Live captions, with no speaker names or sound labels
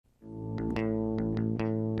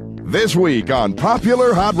This week on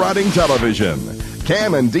Popular Hot Rodding Television,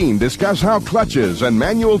 Cam and Dean discuss how clutches and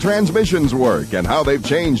manual transmissions work and how they've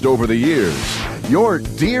changed over the years. Your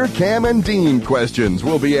Dear Cam and Dean questions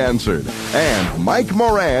will be answered. And Mike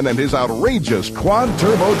Moran and his outrageous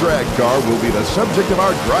quad-turbo drag car will be the subject of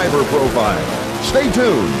our driver profile. Stay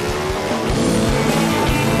tuned.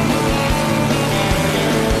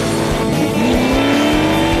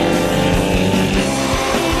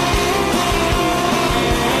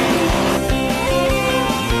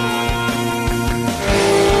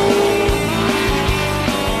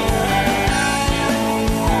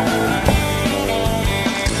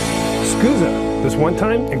 Skuza, this one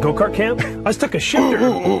time in go-kart camp, I just took a shifter.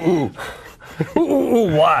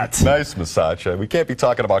 What? Nice massage. We can't be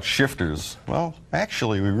talking about shifters. Well,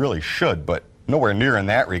 actually, we really should, but nowhere near in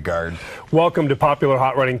that regard. Welcome to Popular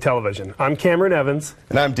Hot Rodding Television. I'm Cameron Evans.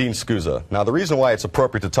 And I'm Dean Skuza. Now, the reason why it's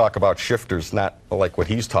appropriate to talk about shifters, not like what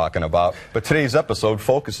he's talking about, but today's episode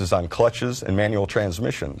focuses on clutches and manual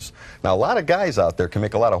transmissions. Now, a lot of guys out there can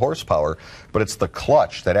make a lot of horsepower, but it's the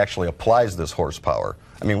clutch that actually applies this horsepower.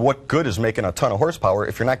 I mean, what good is making a ton of horsepower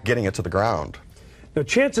if you're not getting it to the ground? Now,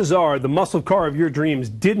 chances are the muscle car of your dreams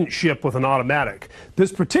didn't ship with an automatic.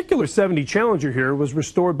 This particular 70 Challenger here was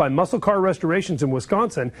restored by Muscle Car Restorations in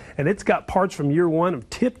Wisconsin, and it's got parts from year one of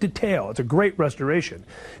tip to tail. It's a great restoration.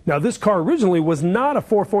 Now, this car originally was not a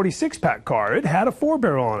 446-pack car. It had a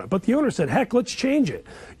 4-barrel on it, but the owner said, heck, let's change it.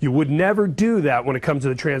 You would never do that when it comes to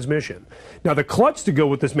the transmission. Now, the clutch to go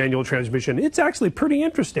with this manual transmission, it's actually pretty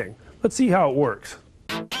interesting. Let's see how it works.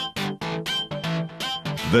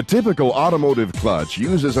 The typical automotive clutch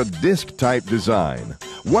uses a disc-type design.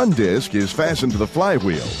 One disc is fastened to the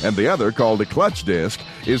flywheel, and the other, called a clutch disc,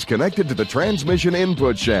 is connected to the transmission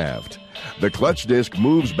input shaft. The clutch disc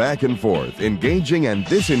moves back and forth, engaging and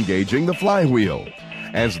disengaging the flywheel.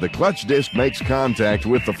 As the clutch disc makes contact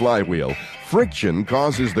with the flywheel, friction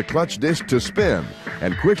causes the clutch disc to spin,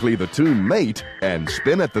 and quickly the two mate and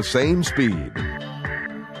spin at the same speed.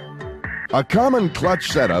 A common clutch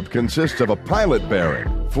setup consists of a pilot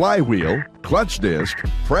bearing, flywheel, clutch disc,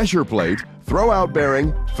 pressure plate, throw-out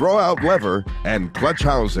bearing, throw-out lever, and clutch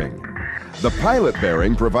housing. The pilot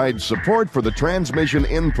bearing provides support for the transmission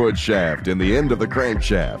input shaft in the end of the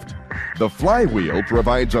crankshaft. The flywheel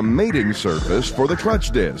provides a mating surface for the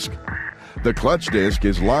clutch disc. The clutch disc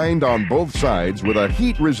is lined on both sides with a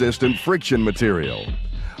heat-resistant friction material.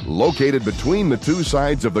 Located between the two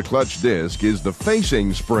sides of the clutch disc is the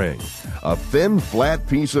facing spring, a thin, flat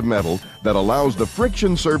piece of metal that allows the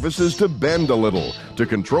friction surfaces to bend a little to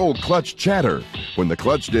control clutch chatter when the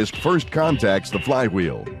clutch disc first contacts the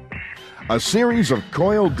flywheel. A series of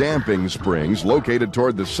coil damping springs located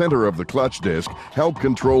toward the center of the clutch disc help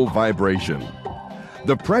control vibration.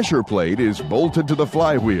 The pressure plate is bolted to the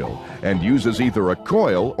flywheel and uses either a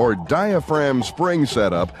coil or diaphragm spring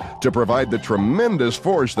setup to provide the tremendous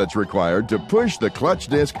force that's required to push the clutch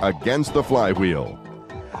disc against the flywheel.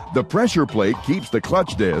 The pressure plate keeps the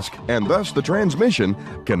clutch disc, and thus the transmission,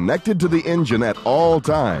 connected to the engine at all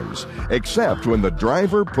times, except when the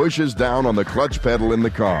driver pushes down on the clutch pedal in the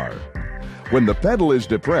car. When the pedal is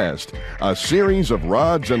depressed, a series of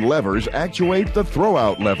rods and levers actuate the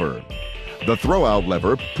throw-out lever. The throw-out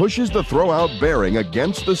lever pushes the throw-out bearing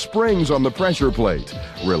against the springs on the pressure plate,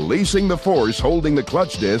 releasing the force holding the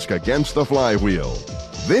clutch disc against the flywheel.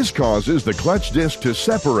 This causes the clutch disc to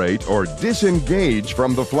separate or disengage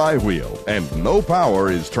from the flywheel, and no power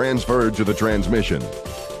is transferred to the transmission.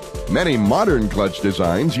 Many modern clutch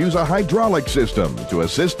designs use a hydraulic system to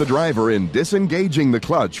assist the driver in disengaging the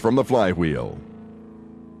clutch from the flywheel.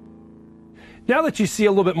 Now that you see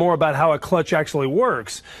a little bit more about how a clutch actually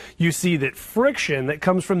works, you see that friction that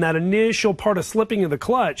comes from that initial part of slipping of the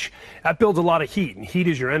clutch, that builds a lot of heat, and heat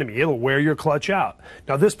is your enemy. It'll wear your clutch out.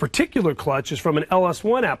 Now, this particular clutch is from an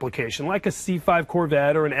LS1 application, like a C5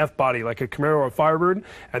 Corvette or an F-body, like a Camaro or Firebird,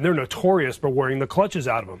 and they're notorious for wearing the clutches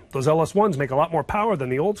out of them. Those LS1s make a lot more power than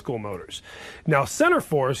the old school motors. Now,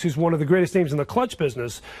 Centerforce, who's one of the greatest names in the clutch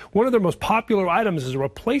business, one of their most popular items is a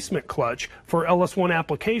replacement clutch for LS1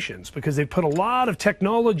 applications, because they put a lot of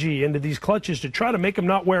technology into these clutches to try to make them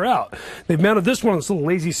not wear out. They've mounted this one on this little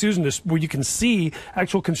Lazy Susan where you can see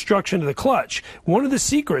actual construction of the clutch. One of the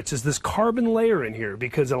secrets is this carbon layer in here,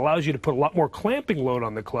 because it allows you to put a lot more clamping load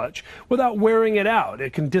on the clutch without wearing it out.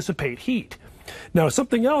 It can dissipate heat. Now,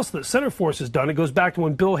 something else that Centerforce has done, it goes back to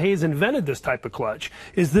when Bill Hayes invented this type of clutch,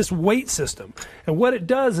 is this weight system. And what it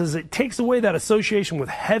does is it takes away that association with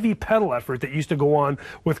heavy pedal effort that used to go on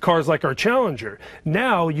with cars like our Challenger.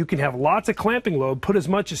 Now you can have lots of clamping load, put as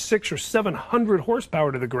much as 600 or 700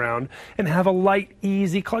 horsepower to the ground, and have a light,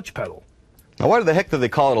 easy clutch pedal. Now, why the heck did they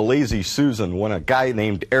call it a lazy Susan when a guy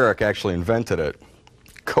named Eric actually invented it?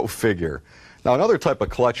 Go figure. Now, another type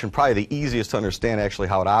of clutch, and probably the easiest to understand actually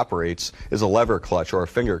how it operates, is a lever clutch or a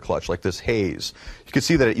finger clutch like this Hayes. You can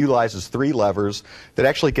see that it utilizes 3 levers that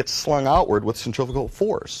actually get slung outward with centrifugal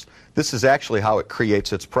force. This is actually how it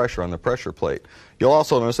creates its pressure on the pressure plate. You'll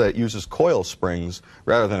also notice that it uses coil springs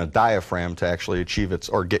rather than a diaphragm to actually achieve its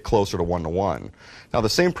or get closer to 1-to-1. Now, the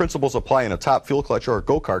same principles apply in a top fuel clutch or a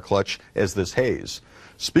go-kart clutch as this Hayes.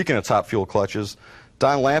 Speaking of top fuel clutches,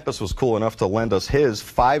 Don Lampus was cool enough to lend us his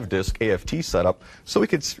 5-disc AFT setup so we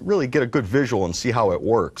could really get a good visual and see how it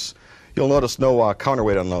works. You'll notice no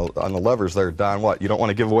counterweight on the levers there, Don. What, you don't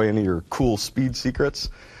want to give away any of your cool speed secrets?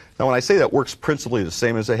 Now, when I say that works principally the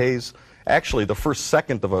same as a Hayes, actually the first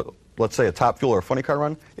second of a, let's say, a top fuel or a funny car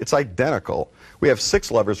run, it's identical. We have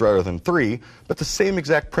 6 levers rather than 3, but the same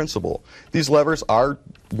exact principle. These levers are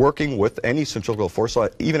working with any centrifugal force, so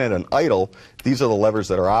even at an idle, these are the levers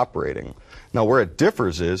that are operating. Now, where it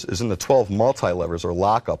differs is in the 12 multi-levers or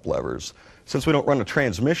lock-up levers. Since we don't run a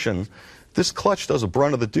transmission, this clutch does a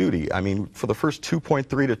brunt of the duty. I mean, for the first 2.3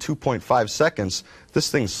 to 2.5 seconds,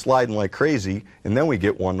 this thing's sliding like crazy, and then we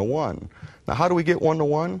get 1-to-1. Now, how do we get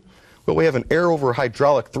 1-to-1? Well, we have an air-over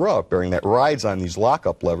hydraulic throw-up bearing that rides on these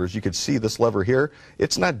lock-up levers. You can see this lever here.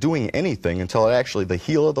 It's not doing anything until it actually, the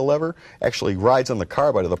heel of the lever actually rides on the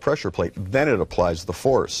carbide of the pressure plate. Then it applies the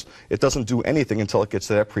force. It doesn't do anything until it gets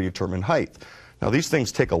to that predetermined height. Now, these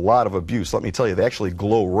things take a lot of abuse. Let me tell you, they actually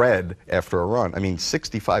glow red after a run. I mean,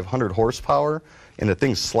 6,500 horsepower, and the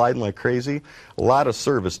thing's sliding like crazy. A lot of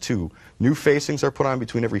service, too. New facings are put on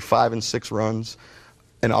between every 5 and 6 runs.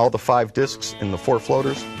 And all the 5 discs and the 4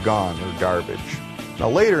 floaters, gone. They're garbage. Now,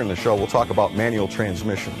 later in the show, we'll talk about manual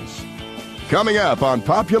transmissions. Coming up on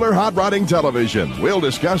Popular Hot Rodding Television, we'll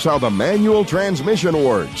discuss how the manual transmission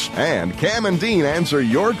works, and Cam and Dean answer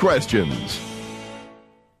your questions.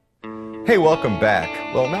 Hey, welcome back.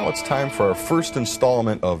 Well, now it's time for our first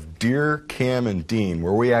installment of Dear Cam and Dean,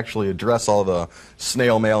 where we actually address all the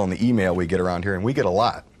snail mail and the email we get around here, and we get a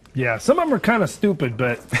lot. Yeah, some of them are kind of stupid,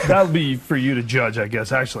 but that'll be for you to judge, I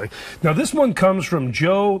guess, actually. Now, this one comes from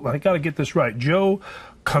Joe, I got to get this right, Joe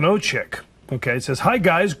Konochik. Okay, it says, "Hi,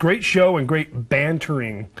 guys, great show and great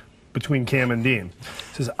bantering between Cam and Dean."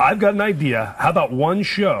 It says, "I've got an idea. How about one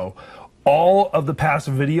show, all of the past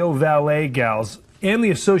video valet gals and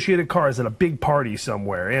the associated cars at a big party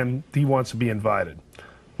somewhere, and he wants to be invited."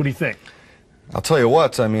 What do you think? I'll tell you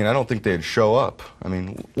what, I mean, I don't think they'd show up. I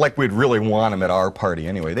mean, like we'd really want them at our party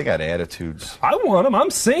anyway. They got attitudes. I want them. I'm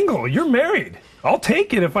single. You're married. I'll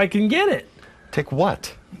take it if I can get it. Take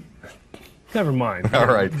what? Never mind. All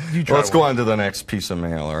right. Well, let's go on to the next piece of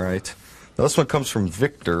mail, all right? Now, this one comes from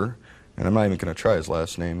Victor, and I'm not even going to try his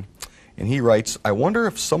last name. And he writes, "I wonder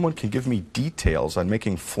if someone can give me details on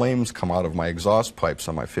making flames come out of my exhaust pipes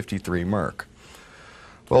on my 53 Merc.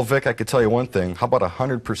 Well, Vic, I could tell you one thing. How about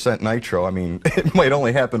 100% nitro? I mean, it might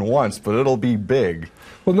only happen once, but it'll be big.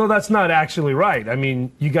 Well, no, that's not actually right. I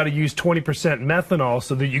mean, you got to use 20% methanol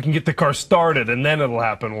so that you can get the car started, and then it'll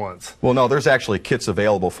happen once. Well, no, there's actually kits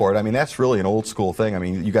available for it. I mean, that's really an old school thing. I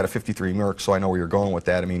mean, you got a 53 Merc, so I know where you're going with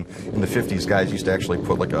that. I mean, in the 50s, guys used to actually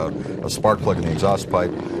put like a spark plug in the exhaust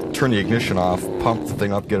pipe, turn the ignition off, pump the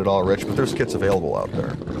thing up, get it all rich, but there's kits available out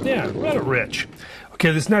there. Yeah, let it rich.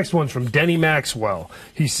 Okay, this next one's from Denny Maxwell.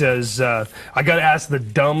 He says, I got to ask the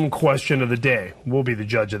dumb question of the day. We'll be the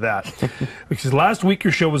judge of that. He says, last week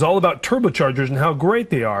your show was all about turbochargers and how great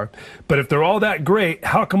they are. But if they're all that great,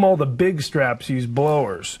 how come all the big straps use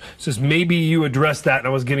blowers? He says, maybe you addressed that and I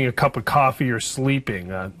was getting a cup of coffee or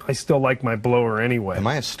sleeping. I still like my blower anyway. Am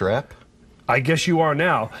I a strap? I guess you are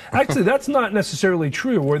now. Actually, that's not necessarily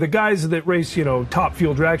true. Where the guys that race, you know, top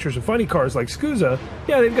fuel dragsters and funny cars like Skuza,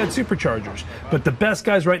 yeah, they've got superchargers. But the best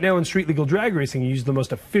guys right now in street legal drag racing use the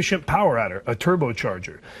most efficient power adder, a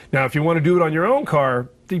turbocharger. Now, if you want to do it on your own car,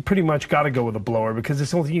 you pretty much got to go with a blower because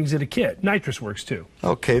it's the only thing you can use in a kit. Nitrous works too.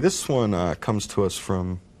 Okay, this one comes to us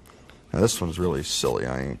from. Now, this one's really silly.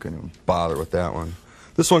 I ain't going to bother with that one.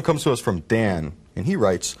 This one comes to us from Dan, and he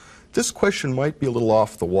writes, "This question might be a little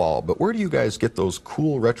off the wall, but where do you guys get those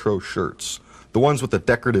cool retro shirts? The ones with the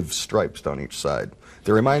decorative stripes down each side.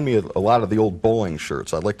 They remind me of a lot of the old bowling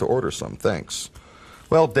shirts. I'd like to order some. Thanks."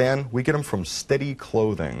 Well, Dan, we get them from Steady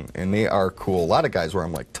Clothing, and they are cool. A lot of guys wear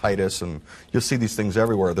them like Titus, and you'll see these things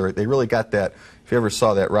everywhere. They really got that. If you ever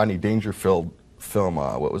saw that Rodney Dangerfield film,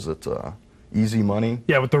 what was it? Easy Money?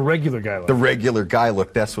 Yeah, with the regular guy look. The regular guy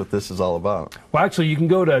look, that's what this is all about. Well, actually, you can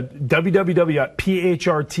go to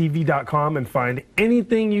www.phrtv.com and find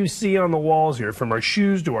anything you see on the walls here, from our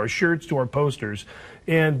shoes to our shirts to our posters,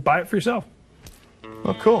 and buy it for yourself.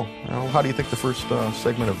 Well, cool. Well, how do you think the first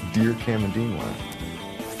segment of Dear Cam and Dean went?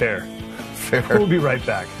 Fair. Fair. We'll be right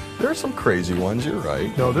back. There are some crazy ones, you're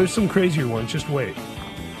right. No, there's some crazier ones. Just wait.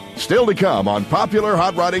 Still to come on popular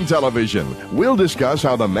hot rodding television, we'll discuss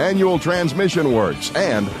how the manual transmission works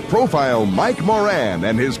and profile Mike Moran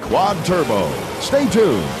and his quad turbo. Stay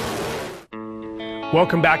tuned.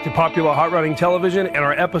 Welcome back to popular hot rodding television and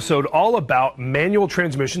our episode all about manual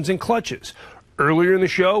transmissions and clutches. Earlier in the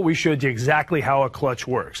show, we showed you exactly how a clutch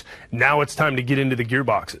works. Now it's time to get into the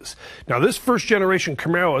gearboxes. Now, this first-generation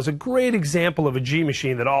Camaro is a great example of a G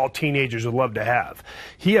machine that all teenagers would love to have.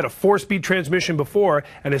 He had a 4-speed transmission before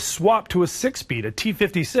and has swapped to a 6-speed, a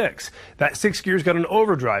T56. That 6 gear's got an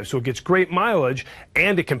overdrive, so it gets great mileage,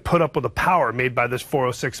 and it can put up with the power made by this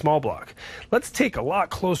 406 small block. Let's take a lot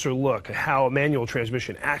closer look at how a manual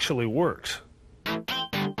transmission actually works.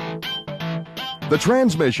 The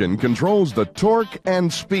transmission controls the torque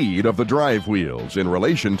and speed of the drive wheels in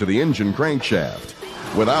relation to the engine crankshaft.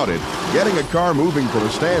 Without it, getting a car moving from a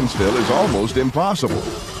standstill is almost impossible.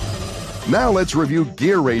 Now let's review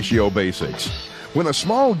gear ratio basics. When a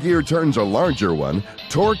small gear turns a larger one,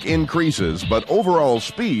 torque increases, but overall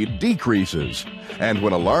speed decreases. And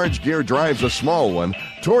when a large gear drives a small one,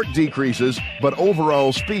 torque decreases, but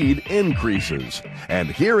overall speed increases. And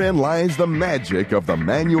herein lies the magic of the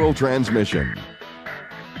manual transmission.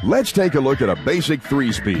 Let's take a look at a basic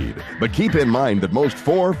 3-speed, but keep in mind that most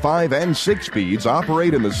 4, 5, and 6 speeds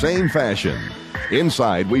operate in the same fashion.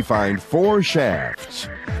 Inside we find 4 shafts.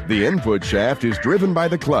 The input shaft is driven by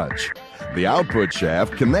the clutch. The output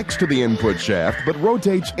shaft connects to the input shaft but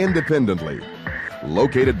rotates independently.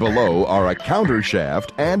 Located below are a counter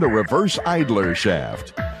shaft and a reverse idler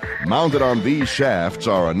shaft. Mounted on these shafts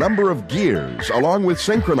are a number of gears along with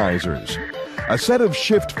synchronizers. A set of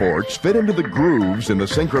shift forks fit into the grooves in the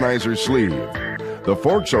synchronizer sleeve. The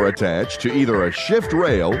forks are attached to either a shift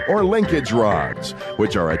rail or linkage rods,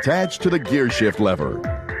 which are attached to the gear shift lever.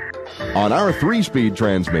 On our 3-speed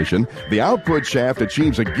transmission, the output shaft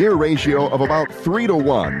achieves a gear ratio of about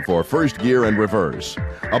 3-to-1 for first gear and reverse,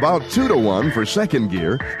 about 2-to-1 for second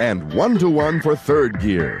gear, and 1-to-1 for third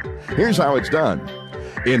gear. Here's how it's done.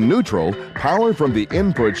 In neutral, power from the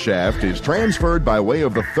input shaft is transferred by way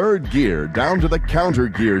of the third gear down to the counter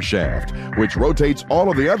gear shaft, which rotates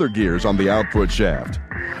all of the other gears on the output shaft.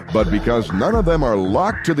 But because none of them are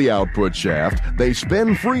locked to the output shaft, they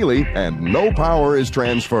spin freely and no power is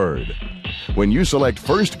transferred. When you select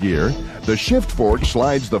first gear, the shift fork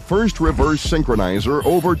slides the first reverse synchronizer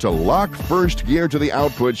over to lock first gear to the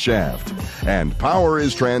output shaft, and power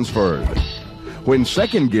is transferred. When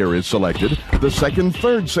second gear is selected, the second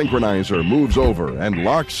third synchronizer moves over and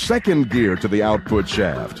locks second gear to the output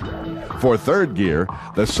shaft. For third gear,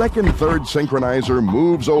 the second third synchronizer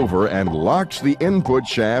moves over and locks the input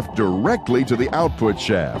shaft directly to the output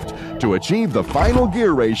shaft to achieve the final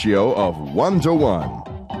gear ratio of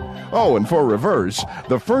 1-to-1. Oh, and for reverse,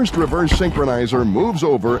 the first reverse synchronizer moves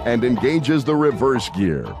over and engages the reverse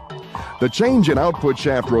gear. The change in output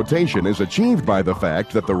shaft rotation is achieved by the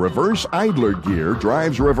fact that the reverse idler gear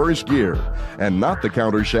drives reverse gear, and not the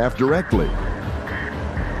counter shaft directly.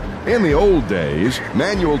 In the old days,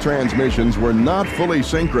 manual transmissions were not fully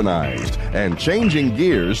synchronized, and changing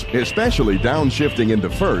gears, especially downshifting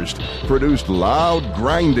into first, produced loud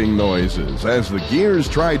grinding noises as the gears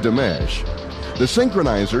tried to mesh. The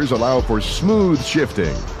synchronizers allow for smooth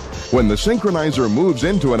shifting. When the synchronizer moves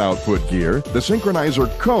into an output gear, the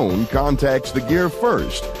synchronizer cone contacts the gear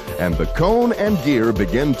first, and the cone and gear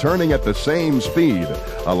begin turning at the same speed,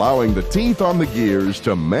 allowing the teeth on the gears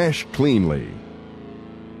to mesh cleanly.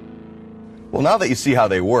 Well, now that you see how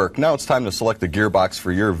they work, now it's time to select the gearbox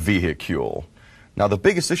for your vehicle. Now, the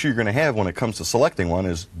biggest issue you're going to have when it comes to selecting one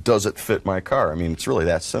is, does it fit my car? I mean, it's really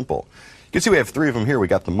that simple. You can see we have 3 of them here. We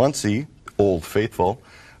got the Muncie, Old Faithful,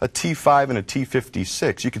 a T5 and a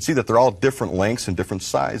T56. You can see that they're all different lengths and different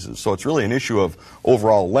sizes. So it's really an issue of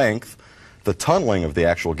overall length, the tunneling of the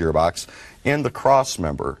actual gearbox, and the cross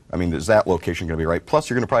member. I mean, is that location going to be right? Plus,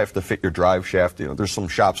 you're going to probably have to fit your drive shaft. You know, there's some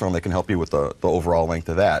shops around that can help you with the overall length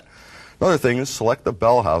of that. Another thing is select the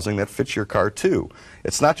bell housing that fits your car too.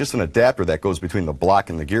 It's not just an adapter that goes between the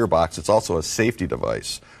block and the gearbox, it's also a safety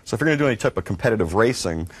device. So if you're going to do any type of competitive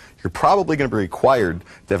racing, you you're probably going to be required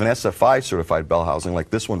to have an SFI certified bell housing like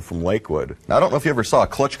this one from Lakewood. Now, I don't know if you ever saw a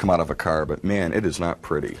clutch come out of a car, but man, it is not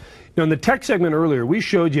pretty. Now, in the tech segment earlier, we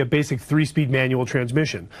showed you a basic 3-speed manual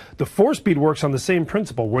transmission. The 4-speed works on the same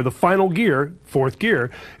principle, where the final gear, 4th gear,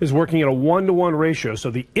 is working at a 1-to-1 ratio, so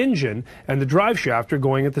the engine and the drive shaft are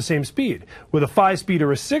going at the same speed. With a 5-speed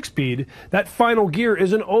or a 6-speed, that final gear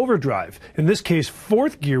is an overdrive. In this case,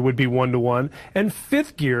 4th gear would be 1-to-1, and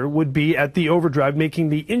 5th gear would be at the overdrive, making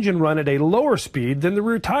the engine run at a lower speed than the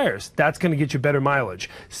rear tires. That's going to get you better mileage.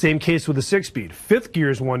 Same case with the 6-speed. 5th gear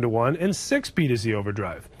is 1-to-1, and 6-speed is the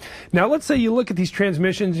overdrive. Now, let's say you look at these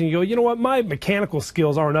transmissions and you go, you know what, my mechanical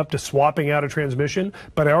skills aren't up to swapping out a transmission,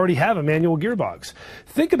 but I already have a manual gearbox.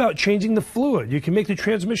 Think about changing the fluid. You can make the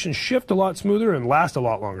transmission shift a lot smoother and last a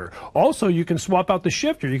lot longer. Also, you can swap out the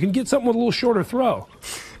shifter. You can get something with a little shorter throw.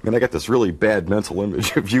 Man, I got this really bad mental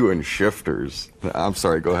image of you in shifters. I'm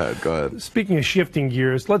sorry, go ahead. Speaking of shifting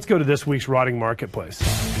gears, let's go to this week's Rotting Marketplace.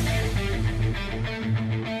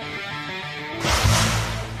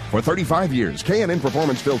 For 35 years, K&N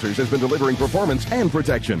Performance Filters has been delivering performance and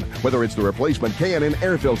protection. Whether it's the replacement K&N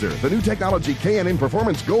Air Filter, the new technology K&N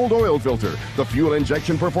Performance Gold Oil Filter, the Fuel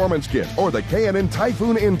Injection Performance Kit, or the K&N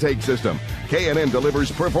Typhoon Intake System, K&N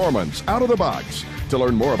delivers performance out of the box. To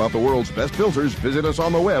learn more about the world's best filters, visit us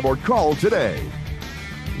on the web or call today.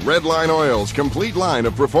 Redline Oil's complete line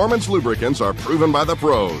of performance lubricants are proven by the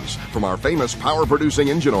pros. From our famous power-producing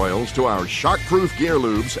engine oils to our shock-proof gear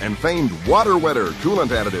lubes and famed water wetter coolant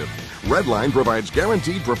additive, Redline provides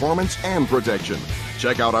guaranteed performance and protection.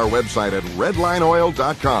 Check out our website at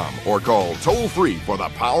redlineoil.com or call toll-free for the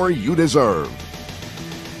power you deserve.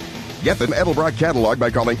 Get the Edelbrock catalog by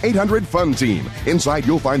calling 800-FUN-TEAM. Inside,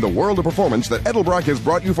 you'll find the world of performance that Edelbrock has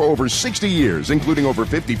brought you for over 60 years, including over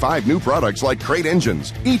 55 new products like crate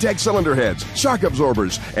engines, E-Tech cylinder heads, shock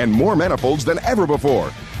absorbers, and more manifolds than ever before.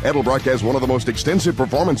 Edelbrock has one of the most extensive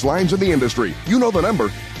performance lines in the industry. You know the number,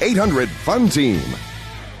 800-FUN-TEAM.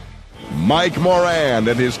 Mike Moran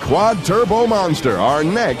and his quad turbo monster are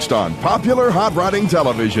next on popular hot rodding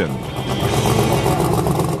television.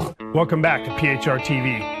 Welcome back to PHR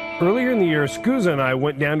TV. Earlier in the year, Skuza and I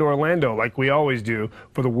went down to Orlando, like we always do,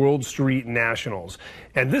 for the World Street Nationals.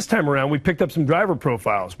 And this time around, we picked up some driver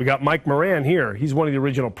profiles. We got Mike Moran here. He's one of the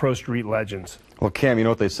original Pro Street legends. Well, Cam, you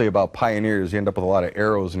know what they say about pioneers. You end up with a lot of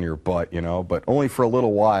arrows in your butt, you know, but only for a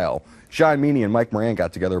little while. John Meany and Mike Moran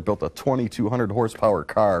got together, built a 2,200 horsepower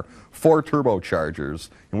car, 4 turbochargers,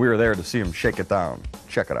 and we were there to see him shake it down.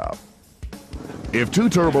 Check it out. If 2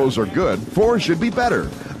 turbos are good, 4 should be better.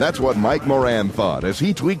 That's what Mike Moran thought as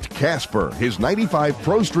he tweaked Casper, his 95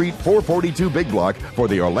 Pro Street 442 big block for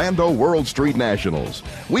the Orlando World Street Nationals.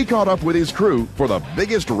 We caught up with his crew for the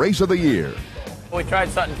biggest race of the year. We tried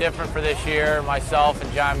something different for this year. Myself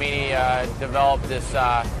and John Meany developed this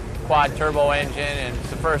quad turbo engine, and it's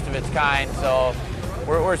the first of its kind. So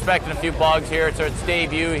we're expecting a few bugs here. It's its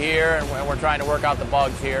debut here, and we're trying to work out the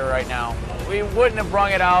bugs here right now. We wouldn't have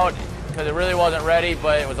brung it out because it really wasn't ready,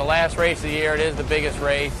 but it was the last race of the year. It is the biggest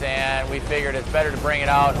race, and we figured it's better to bring it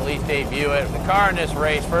out and at least debut it. The car in this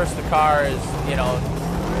race, first, the car is, you know,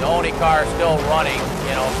 the only car still running,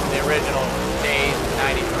 you know, from the original days,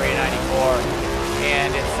 93, 94.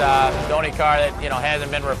 And it's the only car that, you know,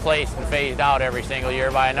 hasn't been replaced and phased out every single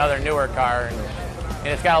year by another newer car. And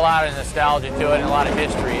it's got a lot of nostalgia to it and a lot of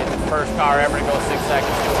history. It's the first car ever to go 6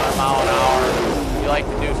 seconds, 200 miles an hour. We like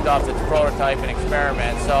to do stuff that's prototype and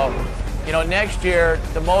experiment. So, you know, next year,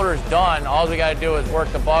 the motor's done. All we got to do is work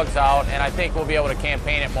the bugs out, and I think we'll be able to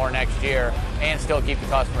campaign it more next year and still keep the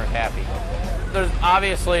customers happy. There's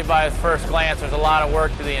obviously, by first glance, there's a lot of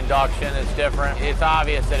work to the induction. It's different. It's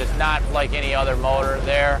obvious that it's not like any other motor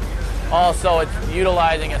there. Also, it's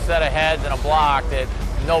utilizing a set of heads and a block that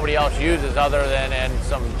nobody else uses other than in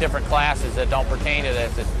some different classes that don't pertain to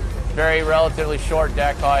this. It's very relatively short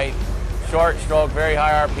deck height, short stroke, very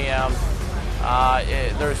high RPM.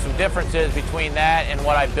 There's some differences between that and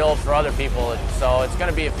what I build for other people, so it's going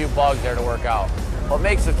to be a few bugs there to work out. What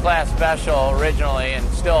makes the class special originally, and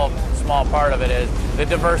still a small part of it, is the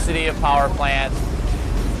diversity of power plants,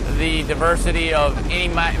 the diversity of any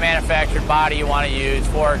manufactured body you want to use,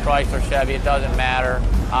 Ford, Chrysler, Chevy, it doesn't matter.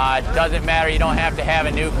 It doesn't matter, you don't have to have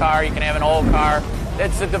a new car, you can have an old car.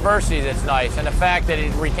 It's the diversity that's nice, and the fact that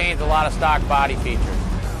it retains a lot of stock body features.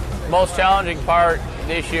 The most challenging part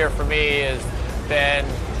this year for me has been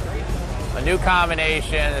a new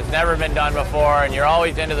combination that's never been done before, and you're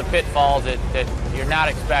always into the pitfalls that you're not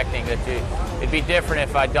expecting. It'd be different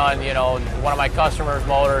if I'd done, you know, one of my customers'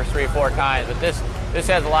 motors 3 or 4 times, but this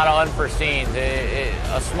has a lot of unforeseens.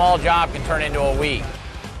 A small job can turn into a week.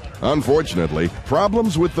 Unfortunately,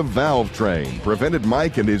 problems with the valve train prevented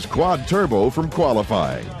Mike and his quad turbo from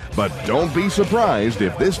qualifying. But don't be surprised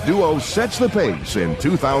if this duo sets the pace in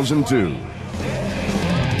 2002.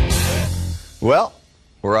 Well,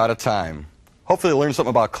 we're out of time. Hopefully, you'll learn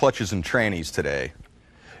something about clutches and trannies today.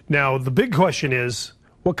 Now, the big question is,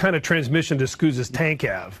 what kind of transmission does Skuza's tank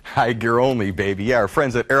have? High gear only, baby. Yeah, our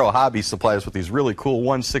friends at Aero Hobby supply us with these really cool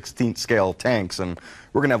 1/16 scale tanks, and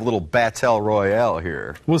we're going to have a little Battle Royale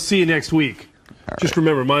here. We'll see you next week. All Just right.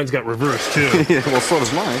 remember, mine's got reverse, too. Yeah, well, so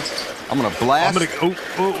does mine. I'm going to blast. I'm going to...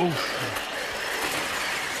 Oh,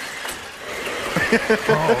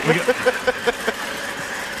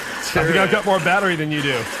 I think I've got more battery than you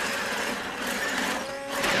do.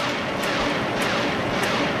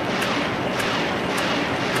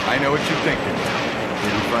 I know what you're thinking.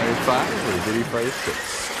 Did he fire 5 or did he fire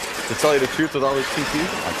 6? To tell you the truth, with all this confusion,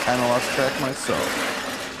 I kind of lost track myself.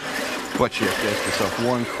 But you have to ask yourself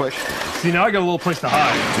one question. See, now I got a little place to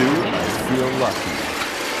hide. Do I feel lucky?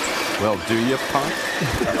 Well, do you, punk?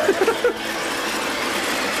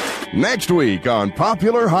 Next week on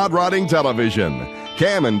Popular Hot Rodding Television,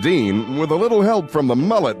 Cam and Dean, with a little help from the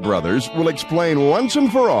Mullet Brothers, will explain once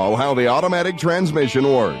and for all how the automatic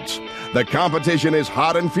transmission works. The competition is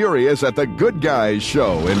hot and furious at the Good Guys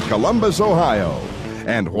Show in Columbus, Ohio.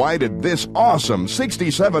 And why did this awesome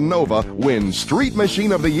 67 Nova win Street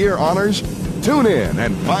Machine of the Year honors? Tune in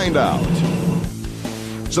and find out.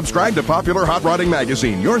 Subscribe to Popular Hot Rodding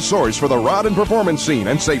Magazine, your source for the rod and performance scene,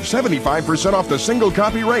 and save 75% off the single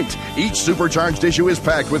copy rate. Each supercharged issue is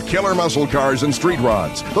packed with killer muscle cars and street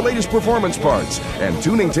rods, the latest performance parts, and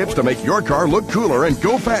tuning tips to make your car look cooler and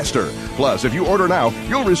go faster. Plus, if you order now,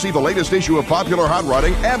 you'll receive the latest issue of Popular Hot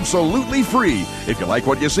Rodding absolutely free. If you like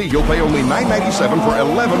what you see, you'll pay only $9.97 for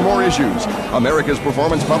 11 more issues. America's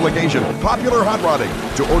performance publication, Popular Hot Rodding.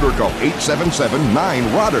 To order, call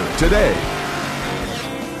 877-9-RODDER today.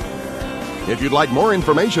 If you'd like more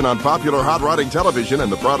information on Popular Hot Rodding Television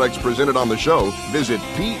and the products presented on the show, visit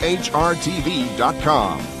phrtv.com.